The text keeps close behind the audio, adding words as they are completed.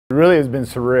It really has been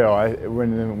surreal.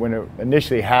 When it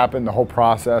initially happened, the whole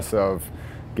process of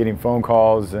getting phone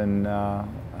calls and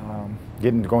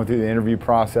going through the interview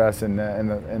process and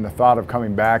the thought of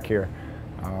coming back here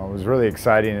was really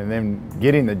exciting. And then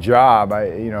getting the job,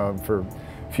 for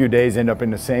a few days ended up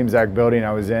in the same exact building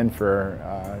I was in for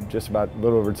just about a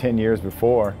little over 10 years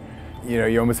before.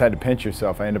 You almost had to pinch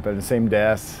yourself. I ended up at the same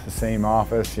desk, the same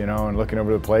office, and looking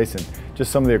over the place, and just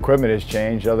some of the equipment has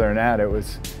changed. Other than that, it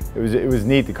was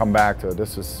neat to come back to it.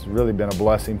 This has really been a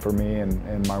blessing for me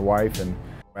and my wife, and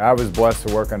I was blessed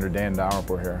to work under Dan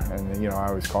Dalrymple here. And I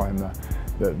always call him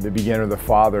the beginner, the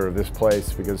father of this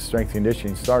place, because strength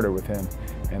conditioning started with him.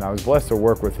 And I was blessed to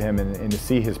work with him and to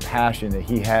see his passion that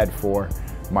he had for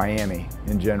Miami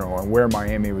in general and where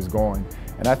Miami was going.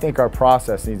 And I think our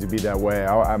process needs to be that way.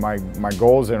 My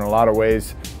goals in a lot of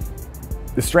ways,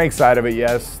 the strength side of it,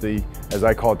 yes, as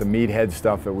I call it, the meathead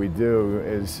stuff that we do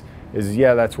is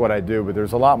yeah, that's what I do, but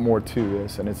there's a lot more to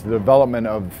this, and it's the development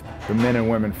of the men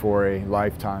and women for a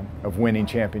lifetime of winning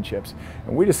championships.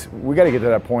 And we got to get to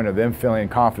that point of them feeling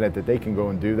confident that they can go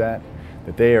and do that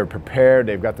they are prepared,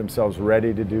 they've got themselves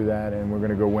ready to do that, and we're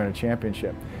going to go win a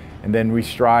championship. And then we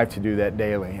strive to do that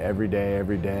daily, every day,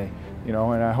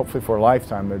 and hopefully for a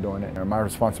lifetime they're doing it. My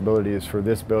responsibility is for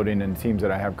this building and the teams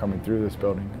that I have coming through this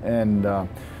building. And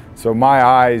so my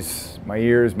eyes, my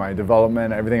ears, my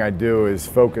development, everything I do is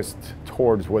focused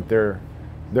towards what they're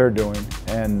doing.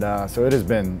 And so it has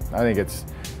been, I think it's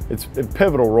a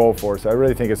pivotal role for us. I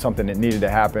really think it's something that needed to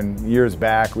happen years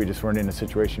back. We just weren't in a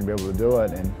situation to be able to do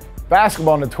it. And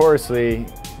basketball, notoriously,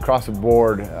 across the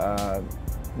board,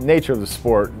 nature of the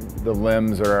sport, the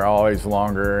limbs are always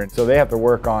longer, and so they have to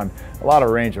work on a lot of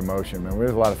range of motion. And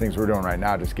there's a lot of things we're doing right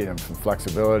now, just getting some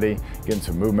flexibility, getting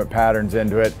some movement patterns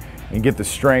into it, and get the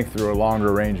strength through a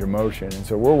longer range of motion. And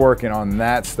so we're working on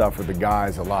that stuff with the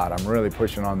guys a lot. I'm really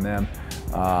pushing on them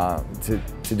to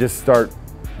just start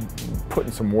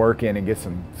putting some work in and get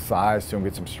some size to them,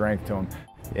 get some strength to them.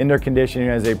 In their conditioning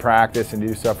as they practice and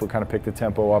do stuff, we kind of pick the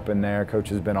tempo up in there. Coach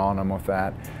has been on them with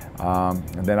that.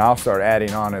 And then I'll start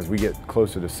adding on as we get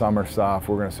closer to summer stuff.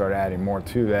 We're going to start adding more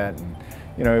to that and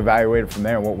evaluate it from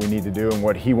there, what we need to do and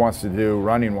what he wants to do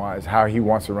running-wise, how he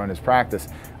wants to run his practice.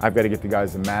 I've got to get the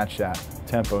guys to match that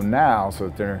tempo now so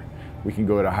that we can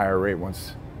go at a higher rate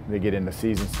once they get into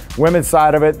seasons. Women's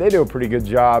side of it, they do a pretty good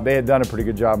job. They had done a pretty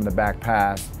good job in the back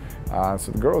past.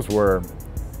 So the girls were,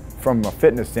 from a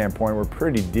fitness standpoint, we're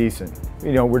pretty decent.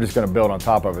 We're just going to build on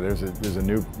top of it. There's a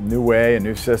new way, a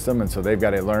new system, and so they've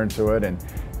got to learn to it, and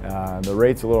the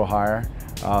rate's a little higher.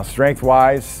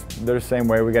 Strength-wise, they're the same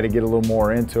way. We got to get a little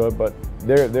more into it, but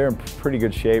they're in pretty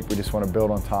good shape. We just want to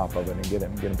build on top of it and get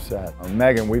them set.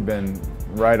 Megan, we've been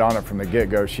right on it from the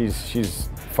get-go. She's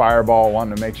fireball,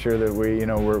 wanting to make sure that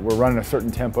we're running a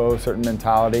certain tempo, a certain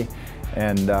mentality.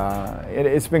 And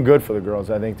it's been good for the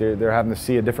girls. I think they're having to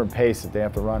see a different pace that they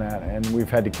have to run at, and we've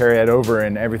had to carry that over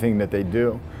in everything that they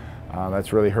do.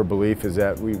 That's really her belief, is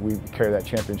that we carry that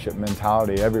championship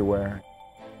mentality everywhere.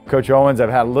 Coach Owens,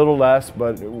 I've had a little less,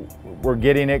 but we're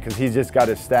getting it because he's just got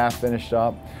his staff finished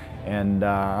up. And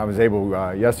I was able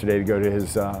yesterday to go to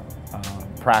his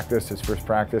practice, his first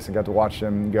practice, and got to watch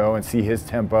him go and see his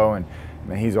tempo. And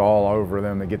he's all over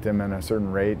them to get them in a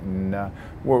certain rate, and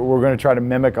we're going to try to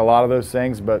mimic a lot of those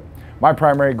things. But my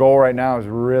primary goal right now is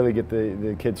really get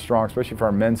the kids strong, especially for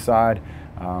our men's side.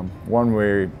 One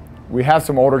where we have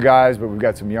some older guys, but we've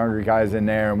got some younger guys in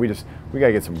there, and we got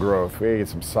to get some growth. We got to get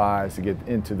some size to get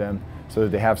into them so that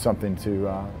they have something to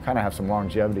kind of have some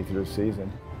longevity through the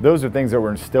season. Those are things that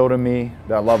were instilled in me,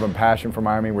 that love and passion for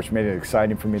Miami, which made it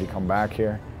exciting for me to come back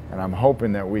here. And I'm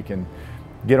hoping that we can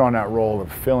get on that role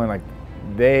of feeling like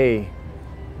they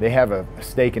have a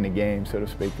stake in the game, so to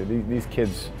speak, that these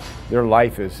kids, their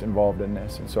life is involved in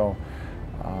this. And so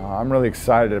I'm really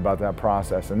excited about that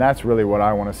process, and that's really what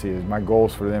I want to see. Is my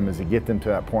goals for them is to get them to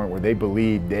that point where they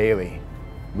believe daily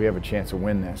we have a chance to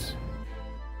win this.